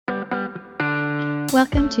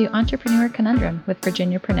Welcome to Entrepreneur Conundrum with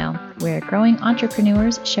Virginia Purnell, where growing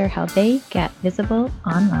entrepreneurs share how they get visible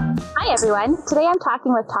online. Hi, everyone. Today I'm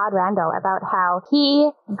talking with Todd Randall about how he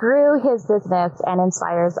grew his business and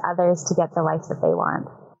inspires others to get the life that they want.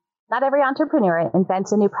 Not every entrepreneur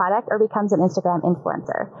invents a new product or becomes an Instagram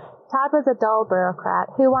influencer. Todd was a dull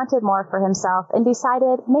bureaucrat who wanted more for himself and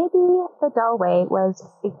decided maybe the dull way was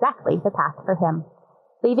exactly the path for him.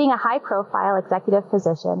 Leaving a high-profile executive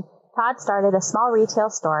position, Todd started a small retail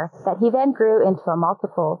store that he then grew into a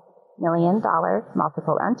multiple-million-dollar,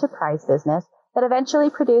 multiple enterprise business that eventually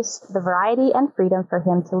produced the variety and freedom for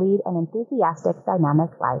him to lead an enthusiastic,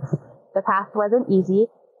 dynamic life. The path wasn't easy,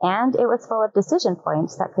 and it was full of decision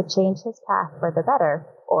points that could change his path for the better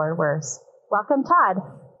or worse. Welcome, Todd.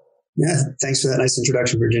 Yeah, thanks for that nice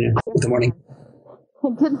introduction, Virginia. Good morning.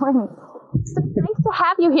 Good morning. So nice to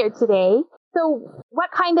have you here today. So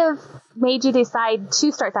what kind of made you decide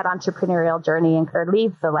to start that entrepreneurial journey and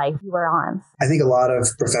leave the life you were on? I think a lot of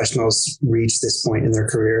professionals reach this point in their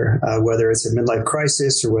career, whether it's a midlife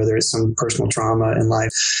crisis or whether it's some personal trauma in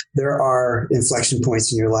life. There are inflection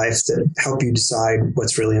points in your life that help you decide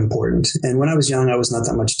what's really important. And when I was young, I was not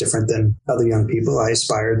that much different than other young people. I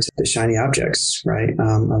aspired to the shiny objects, right?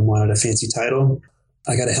 I wanted a fancy title.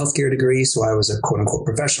 I got a healthcare degree, so I was a quote unquote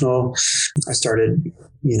professional. I started,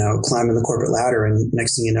 climbing the corporate ladder, and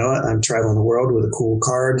next thing you know, I'm traveling the world with a cool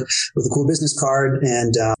card, with a cool business card,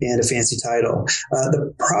 and a fancy title.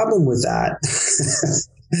 The problem with that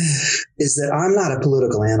is that I'm not a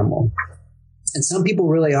political animal. And some people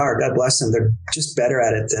really are. God bless them. They're just better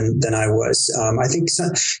at it than I was. I think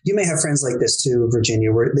you may have friends like this too,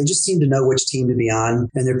 Virginia, where they just seem to know which team to be on,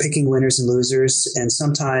 and they're picking winners and losers. And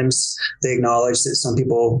sometimes they acknowledge that some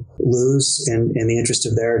people lose in the interest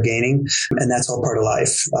of their gaining, and that's all part of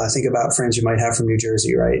life. Think about friends you might have from New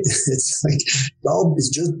Jersey, right? It's like, it's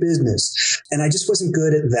just business. And I just wasn't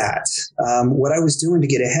good at that. What I was doing to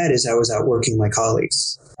get ahead is I was outworking my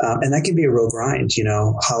colleagues. And that can be a real grind,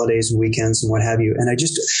 holidays and weekends and what have you. And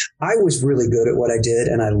I was really good at what I did,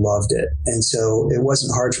 and I loved it. And so it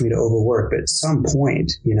wasn't hard for me to overwork. But at some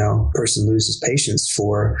point, a person loses patience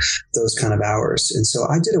for those kind of hours. And so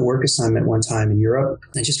I did a work assignment one time in Europe.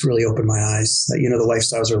 And just really opened my eyes that, the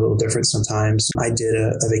lifestyles are a little different sometimes. I did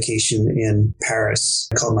a vacation in Paris.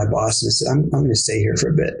 I called my boss and I said, I'm going to stay here for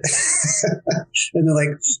a bit. And they're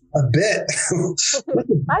like, a bit?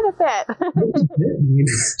 Quite a bit.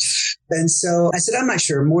 And so I said, I'm not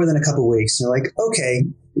sure, more than a couple of weeks. And they're like, okay,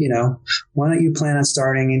 why don't you plan on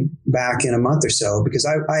starting back in a month or so? Because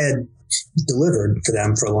I had delivered for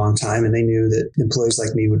them for a long time, and they knew that employees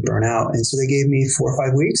like me would burn out. And so they gave me 4 or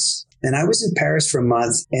 5 weeks. And I was in Paris for a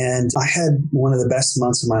month, and I had one of the best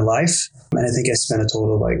months of my life. And I think I spent a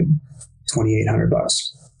total of like $2,800.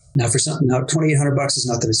 Now, $2,800 is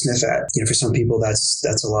nothing to sniff at. For some people, that's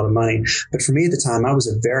a lot of money. But for me at the time, I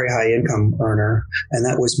was a very high income earner, and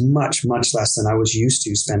that was much, much less than I was used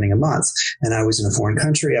to spending a month. And I was in a foreign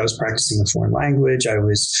country. I was practicing a foreign language. I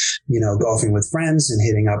was, golfing with friends and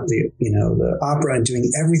hitting up the opera and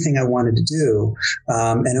doing everything I wanted to do.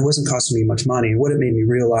 And it wasn't costing me much money. What it made me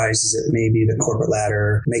realize is that maybe the corporate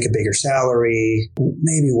ladder, make a bigger salary,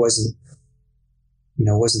 maybe wasn't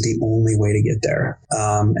the only way to get there.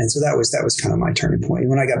 And so that was kind of my turning point. And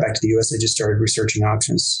when I got back to the U.S., I just started researching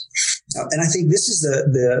options. And I think this is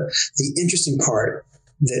the interesting part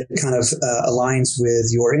that kind of aligns with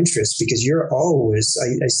your interests, because you're always,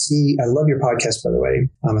 I love your podcast, by the way.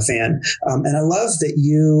 I'm a fan. And I love that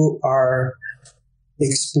you are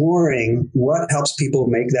exploring what helps people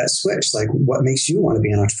make that switch, like what makes you want to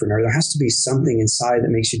be an entrepreneur. There has to be something inside that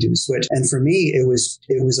makes you do the switch. And for me, it was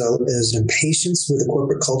an impatience with the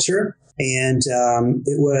corporate culture, and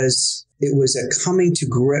it was a coming to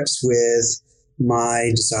grips with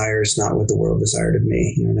my desires, not what the world desired of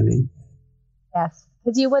me. You know what I mean? Yes,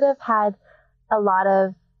 because you would have had a lot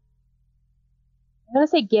of, I'm going to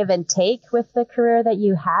say, give and take with the career that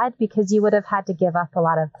you had, because you would have had to give up a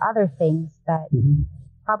lot of other things that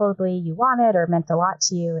probably you wanted or meant a lot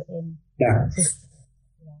to you.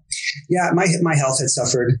 My health had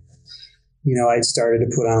suffered. I'd started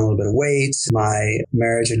to put on a little bit of weight. My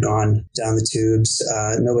marriage had gone down the tubes.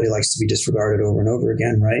 Nobody likes to be disregarded over and over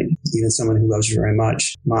again, right? Even someone who loves you very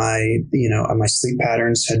much. My sleep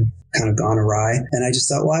patterns had kind of gone awry. And I just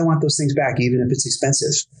thought, well, I want those things back, even if it's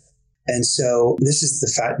expensive. And so this is the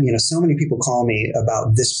fact, so many people call me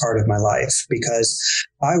about this part of my life, because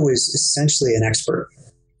I was essentially an expert.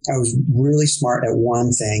 I was really smart at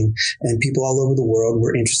one thing, and people all over the world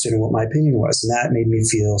were interested in what my opinion was. And that made me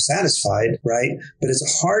feel satisfied, right? But it's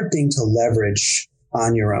a hard thing to leverage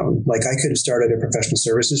on your own. Like I could have started a professional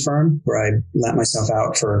services firm where I lent myself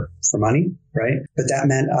out for money, right? But that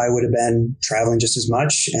meant I would have been traveling just as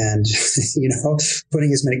much and,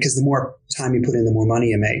 putting as many, because the more time you put in, the more money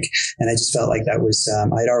you make. And I just felt like that was,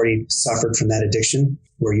 I'd already suffered from that addiction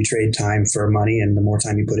where you trade time for money, and the more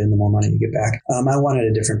time you put in, the more money you get back. I wanted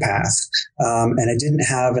a different path. And I didn't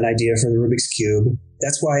have an idea for the Rubik's Cube.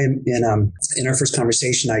 That's why in our first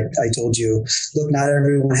conversation, I told you, look, not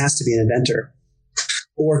everyone has to be an inventor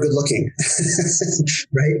or good looking,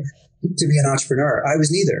 right? To be an entrepreneur. I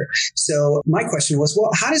was neither. So my question was, well,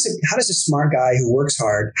 how does a smart guy who works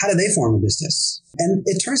hard, how do they form a business? And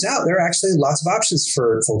it turns out there are actually lots of options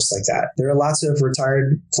for folks like that. There are lots of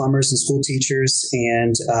retired plumbers and school teachers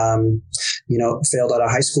and, failed out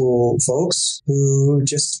of high school folks who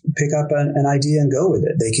just pick up an idea and go with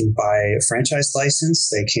it. They can buy a franchise license.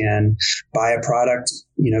 They can buy a product,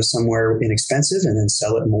 somewhere inexpensive and then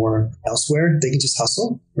sell it more elsewhere. They can just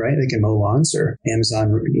hustle, right? They can mow lawns or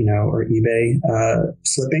Amazon, or eBay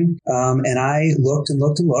flipping. And I looked and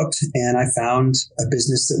looked and looked, and I found a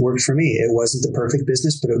business that worked for me. It wasn't the perfect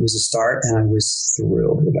business, but it was a start, and I was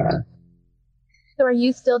thrilled with that. So are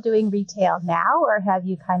you still doing retail now, or have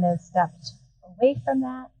you kind of stepped away from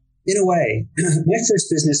that? In a way, my first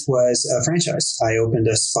business was a franchise. I opened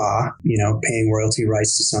a spa, paying royalty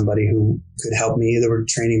rights to somebody who could help me. There were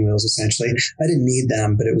training wheels, essentially. I didn't need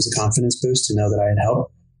them, but it was a confidence boost to know that I had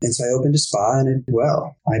help. And so I opened a spa and it did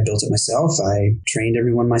well. I built it myself. I trained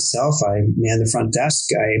everyone myself. I manned the front desk.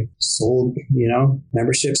 I sold,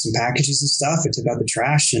 memberships and packages and stuff. I took out the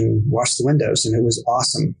trash and washed the windows, and it was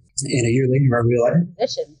awesome. And a year later, I realized...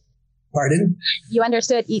 Position. Pardon? You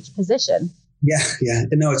understood each position. Yeah.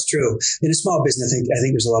 No, it's true. In a small business, I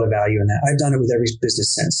think there's a lot of value in that. I've done it with every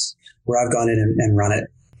business since, where I've gone in and run it,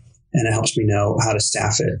 and it helps me know how to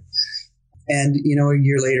staff it. And, a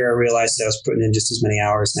year later, I realized that I was putting in just as many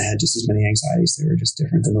hours and I had just as many anxieties. They were just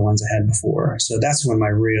different than the ones I had before. So that's when my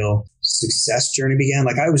real success journey began.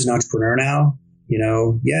 Like I was an entrepreneur now,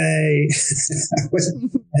 yay.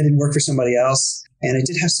 I didn't work for somebody else, and I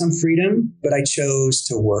did have some freedom, but I chose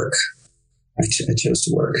to work. I chose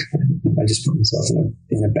to work. I just put myself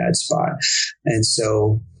in a bad spot. And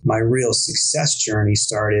so my real success journey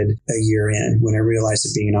started a year in, when I realized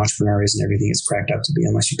that being an entrepreneur isn't everything it's cracked up to be,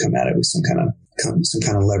 unless you come at it with some kind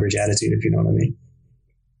of leverage attitude, if you know what I mean.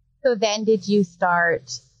 So then did you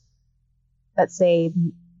start, let's say,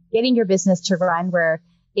 getting your business to run where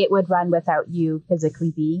it would run without you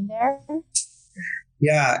physically being there?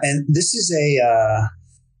 Yeah. And this is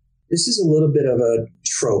a little bit of a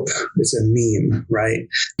trope. It's a meme, right?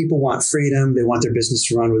 People want freedom. They want their business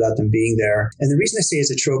to run without them being there. And the reason I say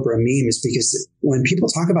it's a trope or a meme is because when people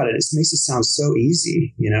talk about it, it makes it sound so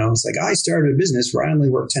easy. It's like, I started a business where I only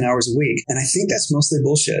work 10 hours a week. And I think that's mostly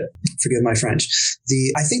bullshit. Forgive my French.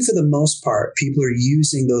 I think for the most part, people are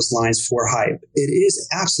using those lines for hype. It is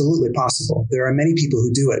absolutely possible. There are many people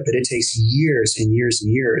who do it, but it takes years and years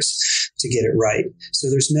and years to get it right. So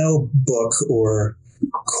there's no book or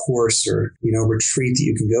course or retreat that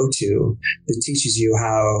you can go to that teaches you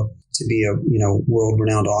how to be a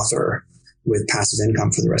world-renowned author with passive income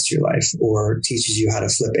for the rest of your life, or teaches you how to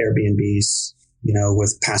flip Airbnbs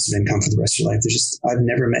with passive income for the rest of your life. I've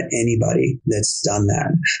never met anybody that's done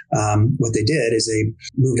that. What they did is they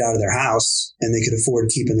moved out of their house and they could afford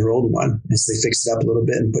keeping their old one, and so they fixed it up a little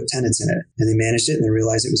bit and put tenants in it, and they managed it, and they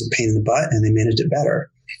realized it was a pain in the butt, and they managed it better.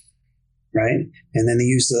 Right. And then they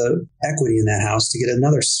used the equity in that house to get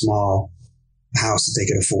another small house that they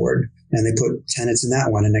could afford. And they put tenants in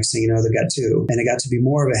that one. And next thing you know, they've got 2. And it got to be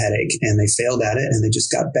more of a headache. And they failed at it, and they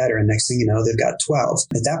just got better. And next thing you know, they've got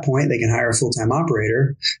 12. At that point, they can hire a full-time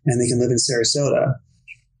operator, and they can live in Sarasota.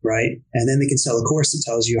 Right. And then they can sell a course that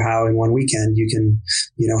tells you how in one weekend you can,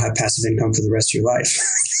 have passive income for the rest of your life.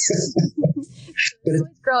 But it's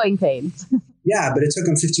growing pains. Yeah. But it took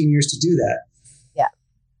them 15 years to do that.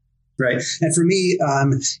 Right. And for me,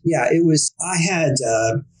 it was, I had,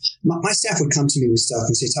 my staff would come to me with stuff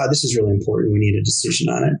and say, Todd, this is really important. We need a decision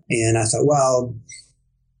on it. And I thought, well,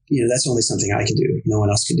 that's only something I can do. No one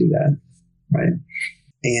else can do that. Right.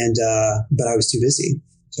 And, but I was too busy.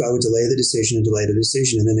 So I would delay the decision,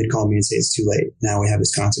 and then they'd call me and say, it's too late. Now we have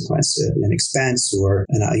this consequence, an expense, or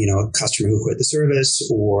a customer who quit the service,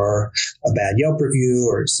 or a bad Yelp review,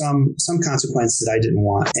 or some consequence that I didn't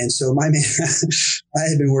want. And so I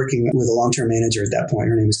had been working with a long-term manager at that point.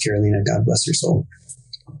 Her name was Carolina, God bless her soul.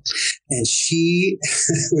 And she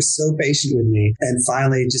was so patient with me and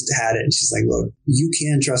finally just had it. And she's like, look, you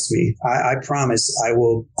can trust me. I promise I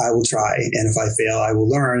will try. And if I fail, I will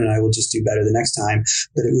learn and I will just do better the next time.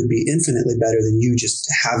 But it would be infinitely better than you just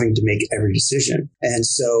having to make every decision. And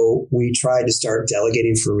so we tried to start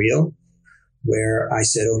delegating for real, where I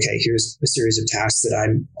said, okay, here's a series of tasks that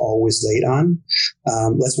I'm always late on.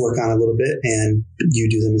 Let's work on a little bit and you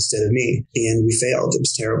do them instead of me. And we failed. It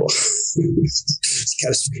was terrible. It's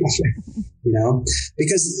catastrophic,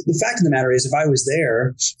 because the fact of the matter is, if I was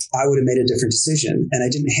there, I would have made a different decision, and I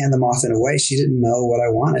didn't hand them off in a way. She didn't know what I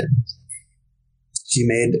wanted. She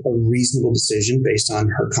made a reasonable decision based on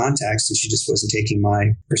her context, and she just wasn't taking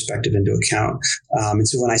my perspective into account. And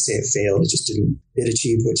so when I say it failed, it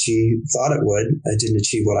achieved what she thought it would. It didn't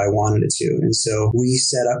achieve what I wanted it to. And so we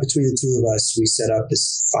set up, between the two of us, we set up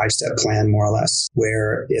this 5-step plan, more or less,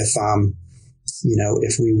 where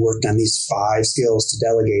if we worked on these 5 skills to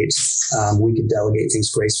delegate, we could delegate things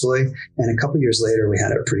gracefully. And a couple of years later, we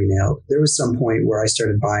had it pretty nailed. There was some point where I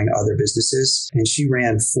started buying other businesses, and she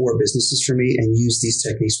ran 4 businesses for me and used these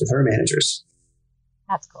techniques with her managers.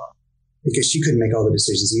 That's cool. Because she couldn't make all the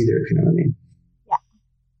decisions either, if you know what I mean. Yeah.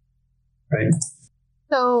 Right.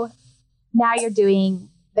 So now you're doing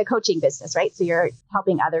the coaching business, right? So you're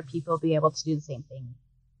helping other people be able to do the same thing.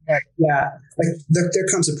 Yeah. There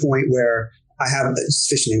comes a point where I have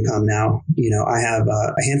sufficient income now. I have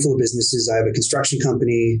a handful of businesses. I have a construction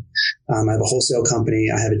company. I have a wholesale company.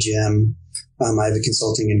 I have a gym. I have a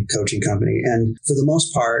consulting and coaching company. And for the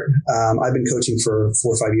most part, I've been coaching for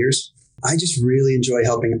 4 or 5 years. I just really enjoy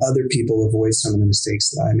helping other people avoid some of the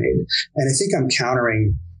mistakes that I made. And I think I'm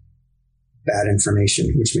countering bad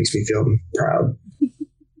information, which makes me feel proud.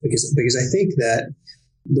 because I think that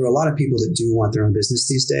there are a lot of people that do want their own business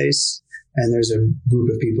these days. And there's a group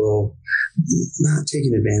of people not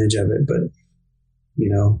taking advantage of it, but,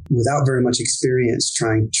 without very much experience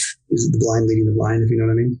is it the blind leading the blind, if you know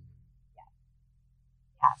what I mean?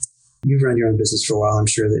 Yeah. You've run your own business for a while. I'm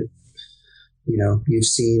sure that, you've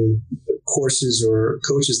seen courses or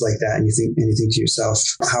coaches like that, and you think to yourself,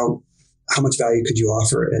 how much value could you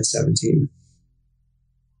offer at 17?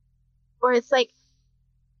 Or it's like,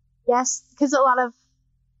 yes, because a lot of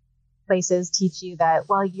places teach you that,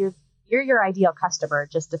 well, you're your ideal customer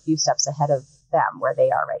just a few steps ahead of them where they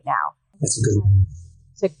are right now. That's a good one.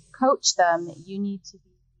 To coach them, you need to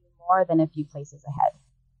be more than a few places ahead.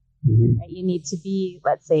 Mm-hmm. Right? You need to be,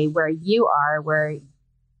 let's say, where you are, where you've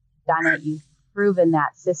done it, you've proven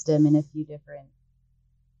that system in a few different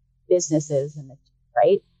businesses,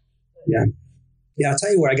 right? Yeah. Yeah, I'll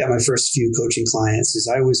tell you where I got my first few coaching clients is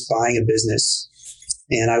I was buying a business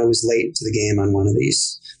and I was late to the game on one of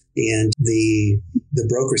these. And the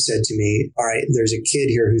broker said to me, all right, there's a kid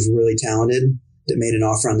here who's really talented that made an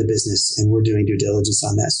offer on the business and we're doing due diligence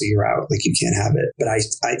on that. So you're out, like you can't have it. But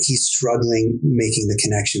he's struggling making the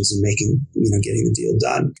connections and getting the deal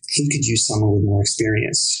done. He could use someone with more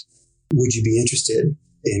experience. Would you be interested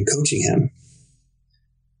in coaching him?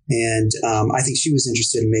 And I think she was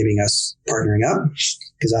interested in maybe us partnering up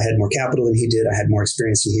because I had more capital than he did. I had more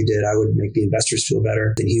experience than he did. I would make the investors feel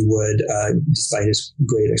better than he would, despite his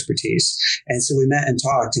great expertise. And so we met and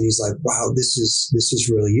talked, and he's like, wow, this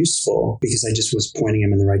is really useful because I just was pointing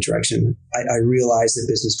him in the right direction. I realized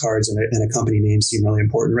that business cards and a company name seem really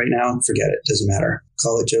important right now. Forget it. Doesn't matter.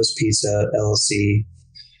 Call it Joe's Pizza, LLC.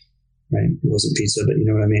 Right. It wasn't pizza, but you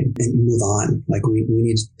know what I mean? And move on. Like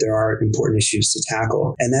there are important issues to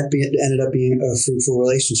tackle. And that ended up being a fruitful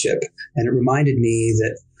relationship. And it reminded me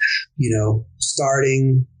that,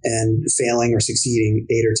 starting and failing or succeeding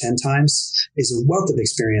 8 or 10 times is a wealth of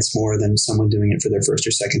experience more than someone doing it for their first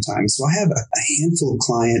or second time. So I have a handful of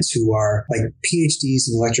clients who are like PhDs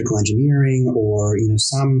in electrical engineering or,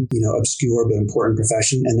 some, obscure but important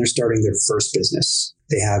profession, and they're starting their first business.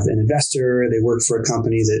 They have an investor, they work for a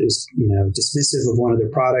company that is, dismissive of one of their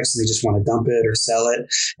products and they just want to dump it or sell it.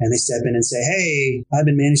 And they step in and say, hey, I've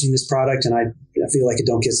been managing this product and I feel like it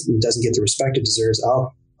doesn't get the respect it deserves.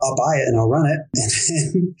 I'll buy it and I'll run it.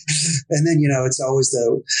 And then, it's always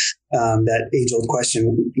that age old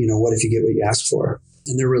question, what if you get what you ask for?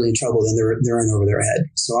 And they're really in trouble. Then they're in over their head.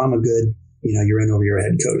 So I'm a good, you're in over your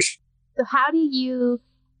head coach. So how do you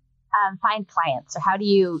find clients, or how do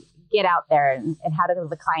you get out there and how do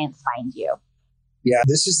the clients find you? Yeah,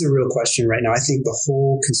 this is the real question right now. I think the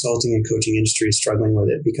whole consulting and coaching industry is struggling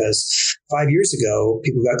with it because 5 years ago,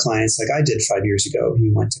 people got clients like I did 5 years ago.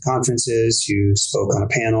 You went to conferences, you spoke on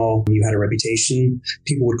a panel, you had a reputation.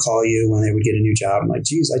 People would call you when they would get a new job. I'm like,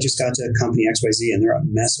 geez, I just got to company XYZ and they're a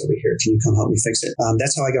mess over here. Can you come help me fix it?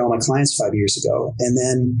 That's how I got all my clients 5 years ago. And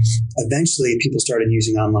then eventually people started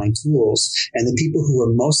using online tools. And the people who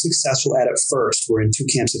were most successful at it first were in two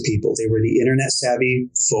camps of people. They were the internet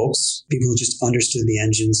savvy folks, people who just understood the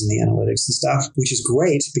engines and the analytics and stuff, which is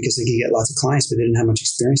great because they could get lots of clients, but they didn't have much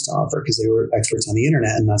experience to offer because they were experts on the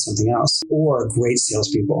internet and not something else. Or great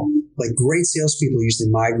salespeople. Like great salespeople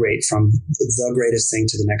usually migrate from the greatest thing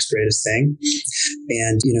to the next greatest thing.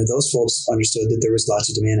 And, those folks understood that there was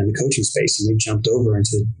lots of demand in the coaching space and they jumped over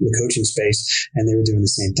into the coaching space and they were doing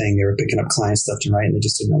the same thing. They were picking up clients left and right and they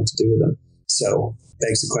just didn't know what to do with them. So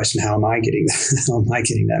begs the question, how am I getting them? How am I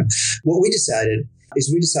getting them? What we decided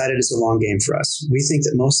it's a long game for us. We think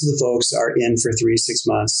that most of the folks are in for 3 to 6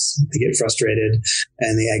 months. They get frustrated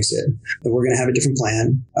and they exit. But we're going to have a different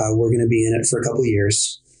plan. We're going to be in it for a couple of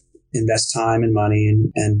years, invest time and money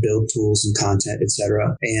and build tools and content,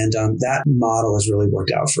 etc. And that model has really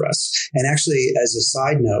worked out for us. And actually, as a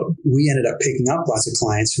side note, we ended up picking up lots of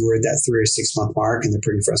clients who were at that 3 or 6 month mark and they're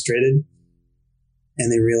pretty frustrated. And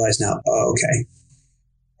they realize now, oh, okay.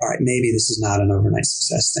 All right, maybe this is not an overnight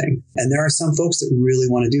success thing. And there are some folks that really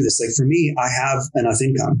want to do this. Like for me, I have enough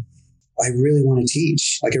income. I really want to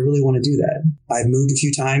teach. Like I really want to do that. I've moved a few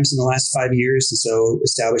times in the last 5 years. And so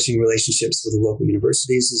establishing relationships with the local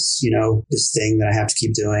universities is, this thing that I have to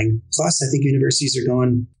keep doing. Plus, I think universities are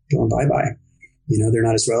going bye-bye. They're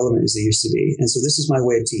not as relevant as they used to be. And so this is my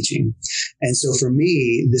way of teaching. And so for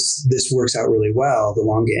me, this works out really well, the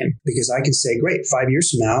long game, because I can say, great, 5 years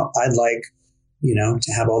from now, I'd like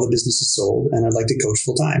to have all the businesses sold and I'd like to coach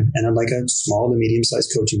full time. And I'd like a small to medium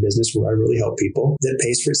sized coaching business where I really help people that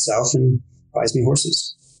pays for itself and buys me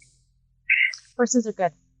horses. Horses are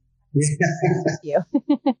good. Yeah.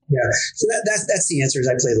 Yeah. So that's the answer is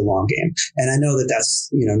I play the long game. And I know that that's,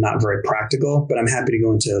 not very practical, but I'm happy to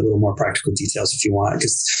go into a little more practical details if you want,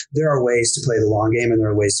 because there are ways to play the long game and there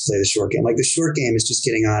are ways to play the short game. Like the short game is just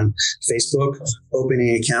getting on Facebook, opening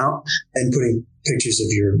an account and putting pictures of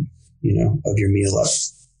your meal up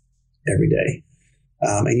every day.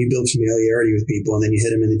 And you build familiarity with people and then you hit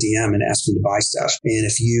them in the DM and ask them to buy stuff. And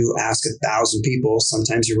if you ask 1,000 people,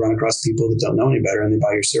 sometimes you run across people that don't know any better and they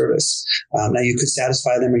buy your service. Now you could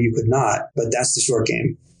satisfy them or you could not, but that's the short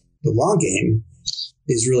game. The long game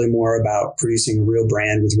is really more about producing a real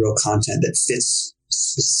brand with real content that fits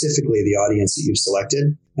specifically the audience that you've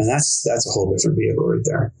selected. And that's a whole different vehicle right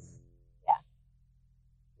there.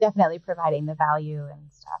 Yeah. Definitely providing the value and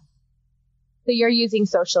stuff. So you're using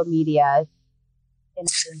social media in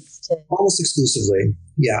essence to almost exclusively.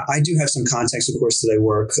 Yeah, I do have some contacts, of course, that I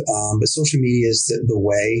work, but social media is the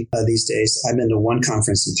way these days. I've been to one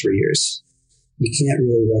conference in 3 years. You can't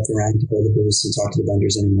really walk around to go to the booths and talk to the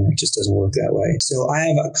vendors anymore. It just doesn't work that way. So I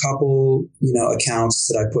have a couple, accounts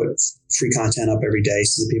that I put free content up every day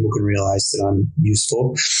so that people can realize that I'm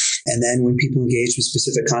useful. And then when people engage with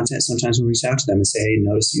specific content, sometimes we reach out to them and say, hey,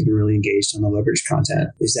 notice you've been really engaged on the leverage content.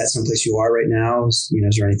 Is that someplace you are right now? Is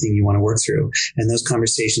there anything you want to work through? And those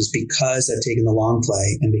conversations, because I've taken the long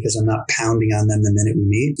play and because I'm not pounding on them the minute we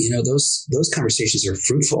meet, those conversations are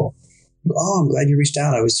fruitful. Oh, I'm glad you reached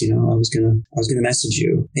out. I was gonna message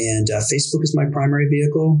you. And Facebook is my primary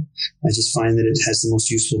vehicle. I just find that it has the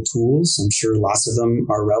most useful tools. I'm sure lots of them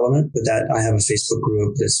are relevant, but that I have a Facebook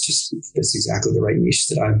group that's exactly the right niche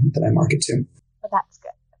that I market to. Well, that's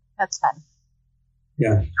good. That's fun.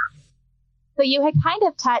 Yeah. So you had kind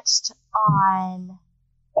of touched on.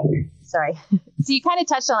 Sorry. So you kind of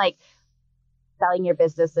touched on like selling your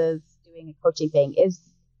businesses, doing a coaching thing.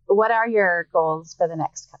 What are your goals for the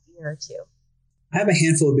next year or two? I have a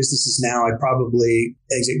handful of businesses now. I probably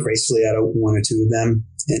exit gracefully out of one or two of them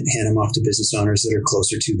and hand them off to business owners that are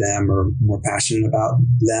closer to them or more passionate about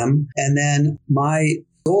them. And then my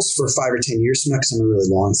goals for 5 or 10 years from now, because I'm a really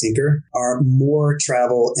long thinker, are more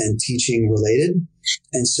travel and teaching related.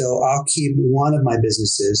 And so I'll keep one of my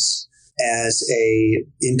businesses as a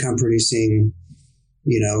income producing,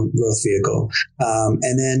 growth vehicle,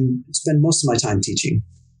 and then spend most of my time teaching.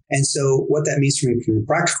 And so what that means for me from a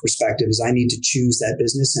practical perspective is I need to choose that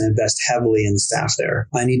business and invest heavily in the staff there.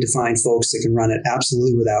 I need to find folks that can run it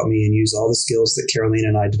absolutely without me and use all the skills that Carolina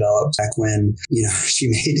and I developed back when,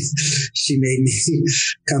 she made me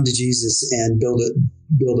come to Jesus and build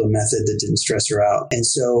a method that didn't stress her out. And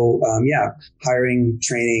so, hiring,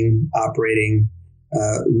 training, operating,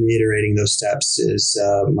 reiterating those steps is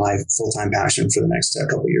my full-time passion for the next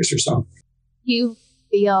couple of years or so. You've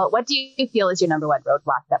do you feel is your number one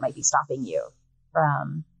roadblock that might be stopping you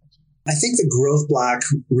from? I think the growth block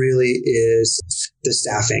really is the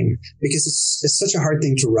staffing, because it's such a hard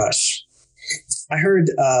thing to rush. I heard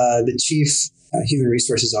the chief human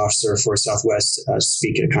resources officer for Southwest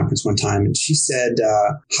speak at a conference one time, and she said,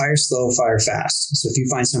 hire slow, fire fast. So if you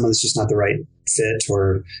find someone that's just not the right fit,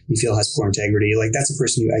 or you feel has poor integrity, like that's a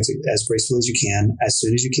person you exit as gracefully as you can, as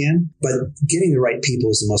soon as you can. But getting the right people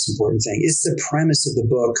is the most important thing. It's the premise of the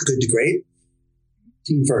book, Good to Great,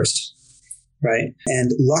 team first, right?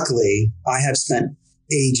 And luckily, I have spent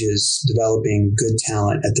ages developing good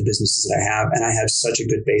talent at the businesses that I have, and I have such a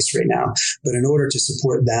good base right now. But in order to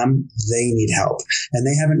support them, they need help. And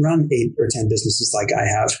they haven't run 8 or 10 businesses like I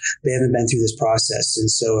have. They haven't been through this process.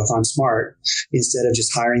 And so if I'm smart, instead of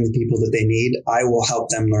just hiring the people that they need, I will help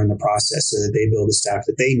them learn the process so that they build the staff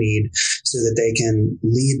that they need so that they can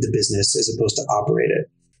lead the business as opposed to operate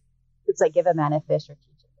it. It's like give a man a fish or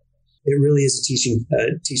teach him a fish. It really is a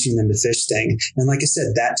teaching them to fish thing. And like I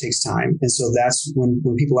said, that takes time. And so that's when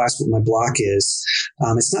people ask what my block is,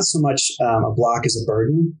 it's not so much a block as a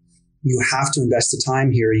burden. You have to invest the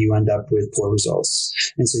time here, you end up with poor results.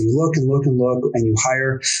 And so you look and look and look, and you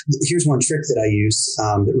hire. Here's one trick that I use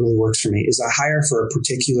that really works for me is I hire for a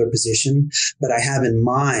particular position, but I have in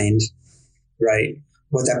mind, right,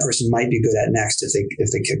 what that person might be good at next if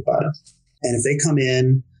they kick butt. And if they come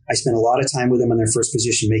in, I spend a lot of time with them in their first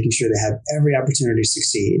position, making sure they have every opportunity to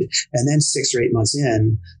succeed. And then 6 or 8 months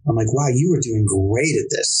in, I'm like, wow, you are doing great at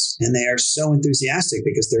this. And they are so enthusiastic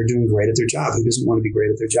because they're doing great at their job. Who doesn't want to be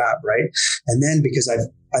great at their job, right? And then because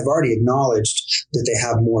I've already acknowledged that they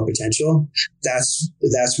have more potential, that's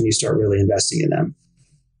when you start really investing in them.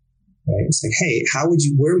 Right? It's like, hey,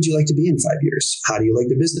 where would you like to be in 5 years? How do you like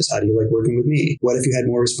the business? How do you like working with me? What if you had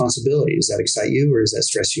more responsibility? Does that excite you or does that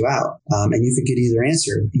stress you out? And you could get either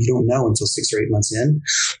answer. You don't know until 6 or 8 months in.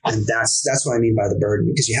 And that's what I mean by the burden,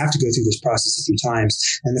 because you have to go through this process a few times.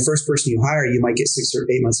 And the first person you hire, you might get 6 or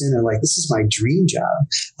 8 months in and like, this is my dream job.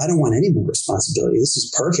 I don't want any more responsibility. This is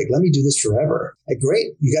perfect. Let me do this forever. Like,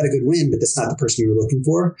 great. You got a good win, but that's not the person you were looking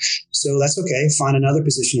for. So that's okay. Find another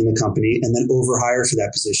position in the company and then overhire for that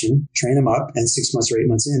position. Train them up, and 6 months or 8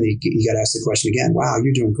 months in, you got to ask the question again. Wow,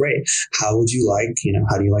 you're doing great. How would you like,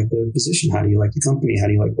 how do you like the position? How do you like the company? How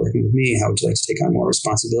do you like working with me? How would you like to take on more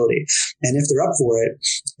responsibility? And if they're up for it,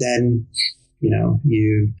 then,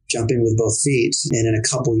 you jump in with both feet, and in a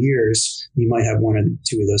couple years, you might have 1 or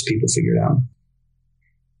 2 of those people figured out.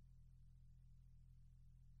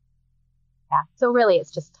 Yeah. So really,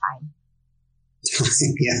 it's just time.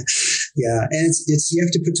 Time, yeah. And it's you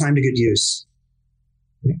have to put time to good use.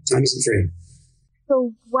 Time isn't free.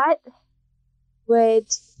 So what would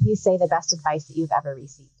you say the best advice that you've ever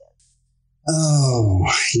received is? Oh,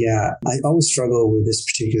 yeah. I always struggle with this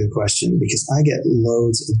particular question because I get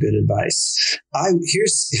loads of good advice.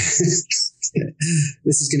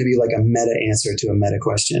 This is going to be like a meta answer to a meta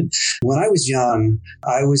question. When I was young,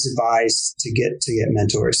 I was advised to get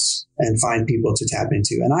mentors and find people to tap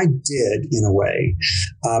into. And I did in a way,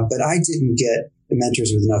 but I didn't get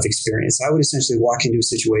mentors with enough experience. I would essentially walk into a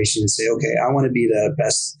situation and say, okay, I want to be the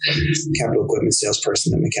best capital equipment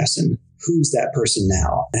salesperson at McKesson. Who's that person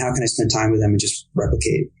now? And how can I spend time with them and just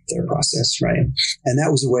replicate their process, right? And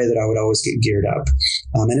that was a way that I would always get geared up.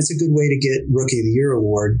 And it's a good way to get Rookie of the Year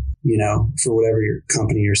award, for whatever your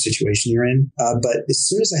company or situation you're in. But as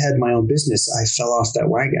soon as I had my own business, I fell off that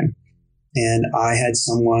wagon. And I had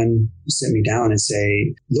someone sit me down and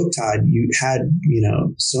say, look, Todd, you had,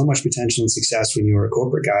 so much potential and success when you were a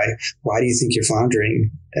corporate guy. Why do you think you're floundering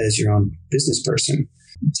as your own business person?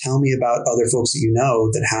 Tell me about other folks that you know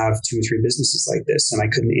that have 2 or 3 businesses like this. And I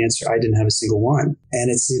couldn't answer. I didn't have a single one. And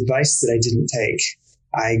it's the advice that I didn't take.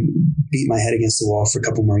 I beat my head against the wall for a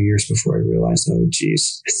couple more years before I realized, oh,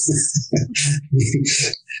 geez,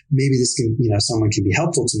 maybe this can, someone can be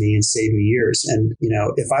helpful to me and save me years. And,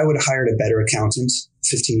 if I would have hired a better accountant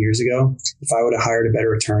 15 years ago, if I would have hired a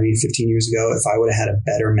better attorney 15 years ago, if I would have had a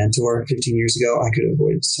better mentor 15 years ago, I could have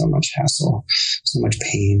avoided so much hassle, so much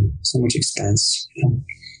pain, so much expense.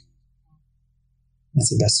 That's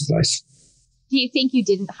the best advice. Do you think you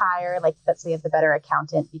didn't hire, let's say, the better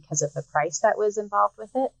accountant because of the price that was involved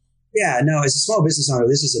with it? Yeah, no, as a small business owner,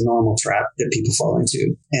 this is a normal trap that people fall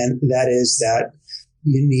into. And that is that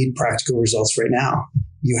you need practical results right now.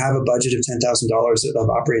 You have a budget of $10,000 of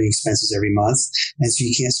operating expenses every month. And so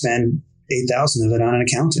you can't spend $8,000 of it on an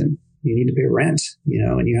accountant. You need to pay rent,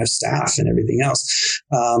 and you have staff and everything else.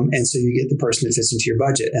 And so you get the person that fits into your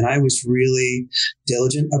budget. And I was really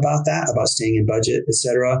diligent about that, about staying in budget, et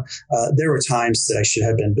cetera. There were times that I should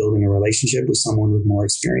have been building a relationship with someone with more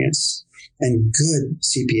experience. And good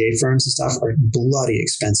CPA firms and stuff are bloody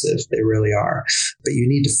expensive. They really are. But you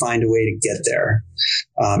need to find a way to get there.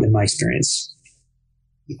 In my experience,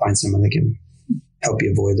 you find someone that can help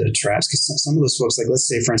you avoid the traps. Because some of those folks, like let's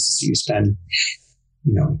say, for instance, you spend,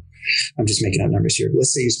 I'm just making up numbers here.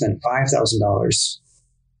 Let's say you spend $5,000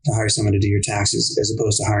 to hire someone to do your taxes as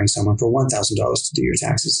opposed to hiring someone for $1,000 to do your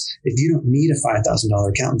taxes. If you don't need a $5,000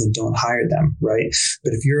 accountant, then don't hire them, right?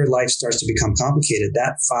 But if your life starts to become complicated,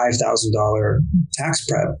 that $5,000 tax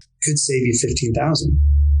prep could save you $15,000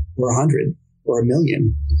 or $100,000 or $1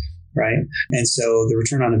 million, right? And so the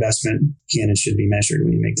return on investment can and should be measured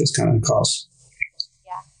when you make those kind of calls.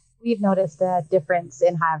 Yeah, we've noticed a difference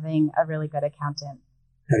in having a really good accountant.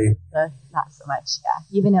 How do you? Not so much,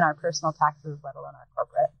 yeah. Even in our personal taxes, let alone our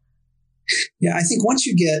corporate. Yeah, I think once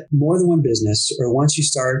you get more than one business, or once you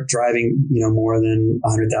start driving, more than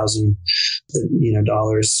 $100,000,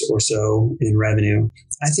 dollars or so in revenue,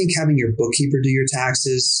 I think having your bookkeeper do your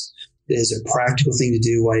taxes is a practical thing to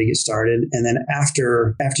do while you get started. And then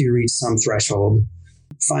after you reach some threshold,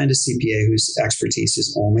 find a CPA whose expertise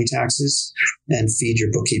is only taxes and feed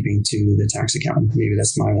your bookkeeping to the tax accountant. Maybe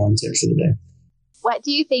that's my one tip for the day. What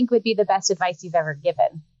do you think would be the best advice you've ever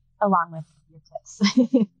given, along with your tips?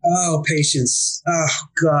 Oh, patience. Oh,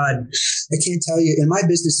 God. I can't tell you. In my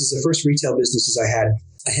businesses, the first retail businesses I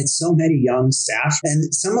had so many young staff,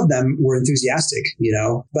 and some of them were enthusiastic,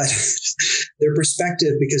 but their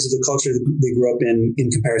perspective, because of the culture they grew up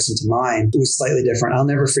in comparison to mine, was slightly different. I'll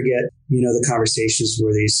never forget, the conversations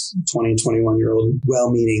where these 20 and 21-year-old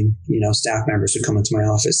well-meaning, staff members would come into my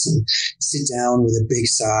office and sit down with a big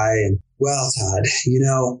sigh and, well, Todd,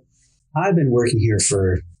 I've been working here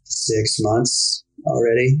for 6 months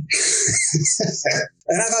already.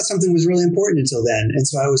 And I thought something was really important until then. And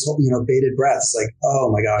so I was, bated breath. It's like,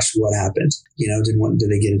 oh my gosh, what happened? Did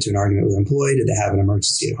they get into an argument with an employee? Did they have an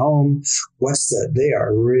emergency at home? This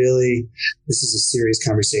is a serious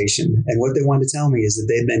conversation. And what they wanted to tell me is that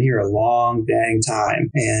they've been here a long dang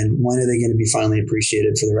time. And when are they going to be finally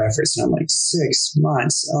appreciated for their efforts? And I'm like, 6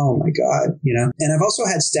 months. Oh my God, And I've also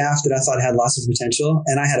had staff that I thought had lots of potential,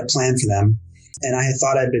 and I had a plan for them. And I had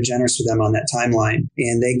thought I'd been generous with them on that timeline.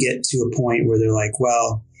 And they get to a point where they're like,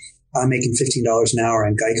 well, I'm making $15 an hour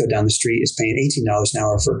and Geico down the street is paying $18 an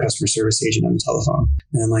hour for a customer service agent on the telephone.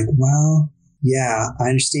 And I'm like, well, yeah, I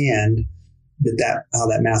understand how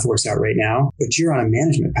that math works out right now, but you're on a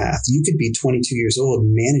management path. You could be 22 years old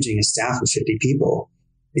managing a staff of 50 people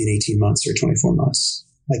in 18 months or 24 months.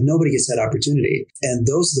 Like, nobody gets that opportunity. And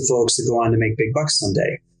those are the folks that go on to make big bucks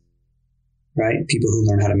someday. Right? People who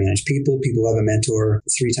learn how to manage people who have a mentor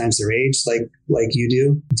 3 times their age, like you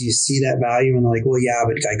do. Do you see that value? And they're like, well, yeah,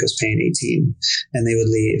 but Geico's paying 18, and they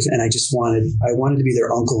would leave. And I wanted to be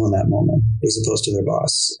their uncle in that moment, as opposed to their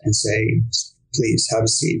boss, and say, please have a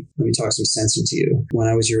seat. Let me talk some sense into you. When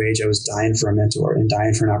I was your age, I was dying for a mentor and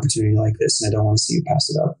dying for an opportunity like this. And I don't want to see you pass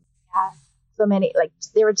it up. Yeah. So many,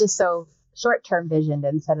 they were just so short-term visioned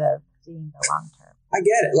instead of seeing the long-term. I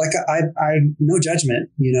get it. I no judgment,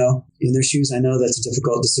 in their shoes. I know that's a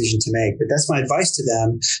difficult decision to make, but that's my advice to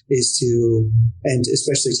them and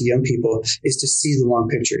especially to young people, is to see the long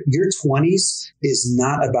picture. Your 20s is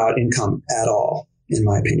not about income at all, in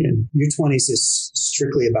my opinion. Your 20s is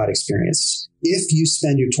strictly about experience. If you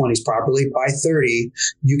spend your 20s properly, by 30,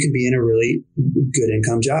 you can be in a really good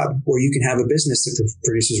income job, or you can have a business that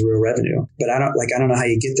produces real revenue. But I don't know how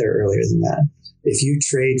you get there earlier than that. If you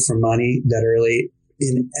trade for money that early,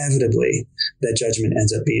 inevitably that judgment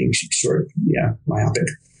ends up being short, myopic.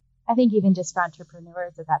 I think even just for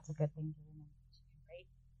entrepreneurs, that's a good thing to remember, right?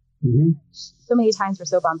 Mm-hmm. So many times we're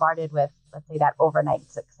so bombarded with, let's say, that overnight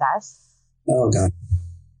success. Oh God.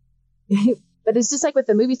 But it's just like with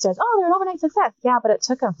the movie stars. Oh, they're an overnight success. Yeah, but it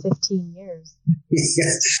took them 15 years.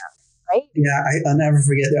 Yes. Right? Yeah, I'll never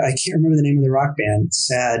forget that. I can't remember the name of the rock band.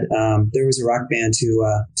 It's sad. There was a rock band who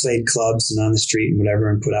played clubs and on the street and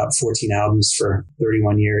whatever, and put out 14 albums for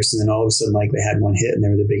 31 years. And then all of a sudden, they had one hit and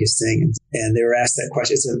they were the biggest thing. And they were asked that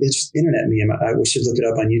question. It's an internet meme. We should look it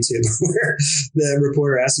up on YouTube, where the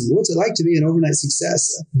reporter asked him, what's it like to be an overnight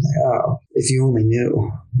success? I was like, oh, if you only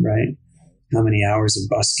knew, right? How many hours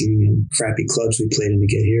of busking and crappy clubs we played in to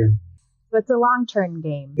get here. But it's a long-term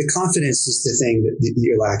game. The confidence is the thing that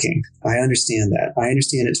you're lacking. I understand that. I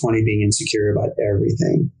understand at 20 being insecure about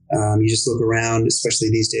everything. You just look around, especially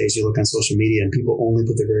these days, you look on social media and people only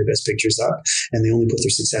put their very best pictures up, and they only put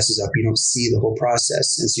their successes up. You don't see the whole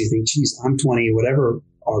process. And so you think, geez, I'm 20, whatever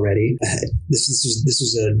already. This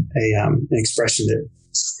was an expression that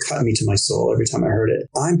cut me to my soul every time I heard it.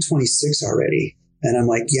 I'm 26 already. And I'm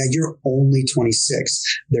like, yeah, you're only 26.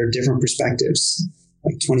 There are different perspectives.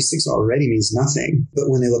 Like 26 already means nothing. But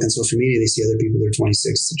when they look on social media, they see other people that are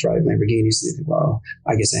 26 that drive Lamborghinis, and they think, well,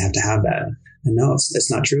 I guess I have to have that. And no,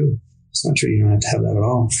 it's not true. It's not true. You don't have to have that at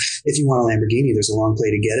all. If you want a Lamborghini, there's a long play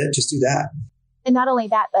to get it. Just do that. And not only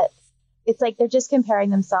that, but it's like they're just comparing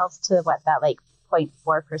themselves to that like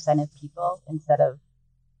 0.4% of people instead of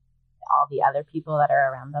all the other people that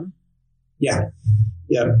are around them. Yeah.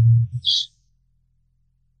 Yeah.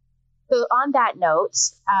 So on that note,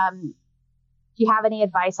 do you have any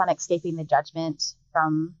advice on escaping the judgment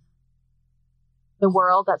from the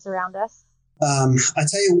world that's around us? I'll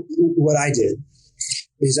tell you what I did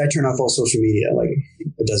is I turned off all social media like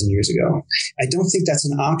a dozen years ago. I don't think that's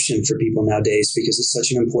an option for people nowadays because it's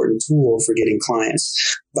such an important tool for getting clients.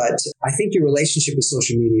 But I think your relationship with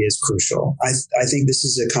social media is crucial. I think this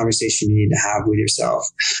is a conversation you need to have with yourself.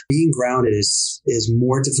 Being grounded is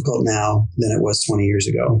more difficult now than it was 20 years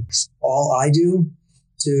ago. All I do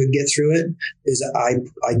to get through it is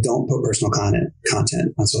I don't put personal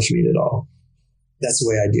content on social media at all. That's the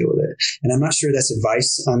way I deal with it. And I'm not sure that's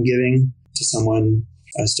advice I'm giving to someone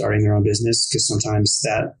starting their own business, because sometimes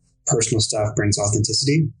that personal stuff brings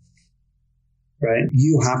authenticity, right?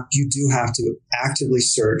 You do have to actively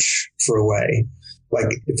search for a way.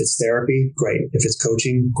 Like if it's therapy, great. If it's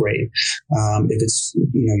coaching, great. If it's,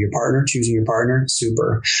 your partner, choosing your partner,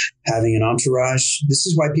 super. Having an entourage. This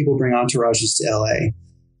is why people bring entourages to LA.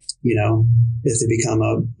 If they become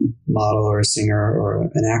a model or a singer or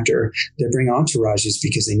an actor, they bring entourages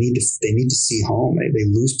because they need to see home. They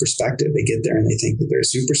lose perspective. They get there and they think that they're a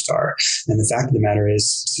superstar. And the fact of the matter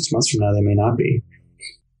is 6 months from now, they may not be.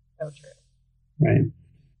 So true. Right.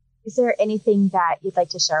 Is there anything that you'd like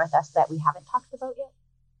to share with us that we haven't talked about yet?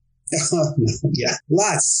 Yeah,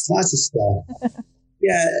 lots of stuff.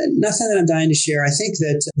 Yeah, nothing that I'm dying to share. I think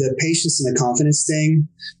that the patience and the confidence thing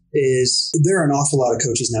is there are an awful lot of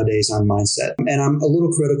coaches nowadays on mindset. And I'm a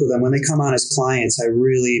little critical of them. When they come on as clients, I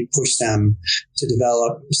really push them to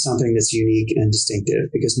develop something that's unique and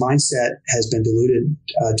distinctive, because mindset has been diluted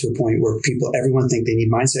to a point where everyone think they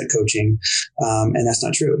need mindset coaching. And that's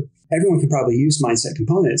not true. Everyone can probably use mindset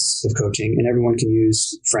components of coaching, and everyone can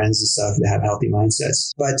use friends and stuff that have healthy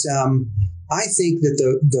mindsets. But I think that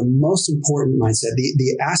the most important mindset,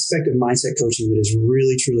 the aspect of mindset coaching that is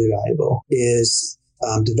really, truly valuable is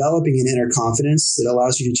developing an inner confidence that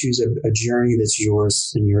allows you to choose a journey that's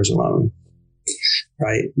yours and yours alone.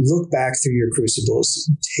 Right? Look back through your crucibles,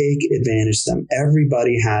 take advantage of them.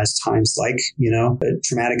 Everybody has times like,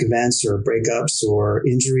 traumatic events or breakups or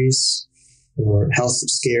injuries or health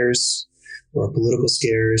scares or political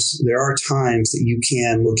scares. There are times that you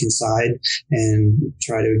can look inside and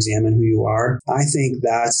try to examine who you are. I think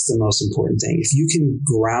that's the most important thing. If you can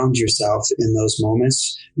ground yourself in those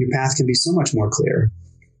moments, your path can be so much more clear.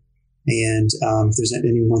 And if there's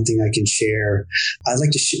any one thing I can share, I'd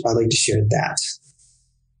like to share that.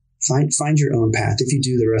 Find your own path. If you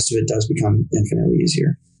do, the rest of it does become infinitely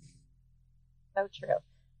easier. So true.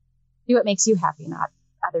 Do what makes you happy, not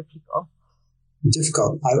other people.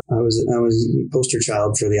 Difficult. I was a poster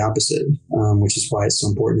child for the opposite, which is why it's so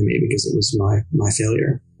important to me, because it was my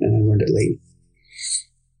failure and I learned it late.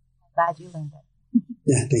 I'm glad you learned it.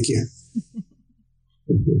 Yeah, thank you.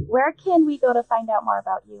 Where can we go to find out more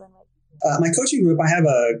about you and what you do? My coaching group, I have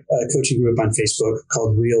a coaching group on Facebook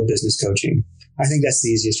called Real Business Coaching. I think that's the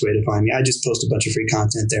easiest way to find me. I just post a bunch of free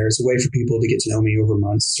content there. It's a way for people to get to know me over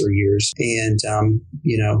months or years and,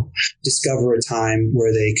 discover a time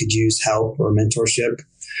where they could use help or mentorship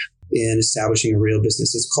in establishing a real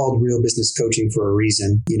business. It's called Real Business Coaching for a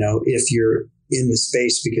reason. If you're in the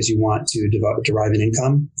space because you want to derive an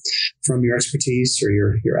income from your expertise or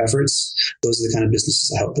your efforts, those are the kind of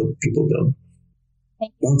businesses I help people build.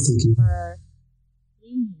 Thank you for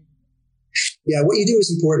being here. Yeah, what you do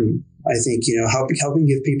is important. I think, helping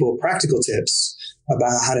give people practical tips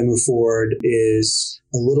about how to move forward is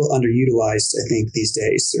a little underutilized, I think, these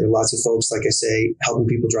days. There are lots of folks, like I say, helping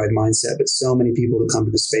people drive mindset, but so many people that come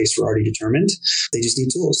to the space are already determined. They just need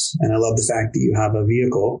tools. And I love the fact that you have a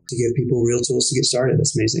vehicle to give people real tools to get started.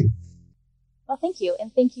 That's amazing. Well, thank you.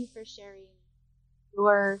 And thank you for sharing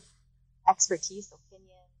your expertise,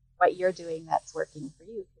 opinion, what you're doing that's working for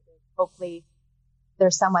you. Hopefully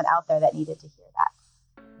there's someone out there that needed to hear that.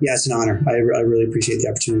 Yeah, it's an honor. I really appreciate the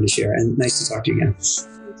opportunity to share, and nice to talk to you again.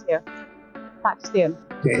 You too. Talk soon.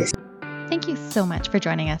 Okay. Thank you so much for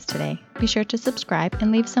joining us today. Be sure to subscribe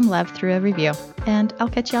and leave some love through a review, and I'll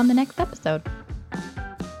catch you on the next episode.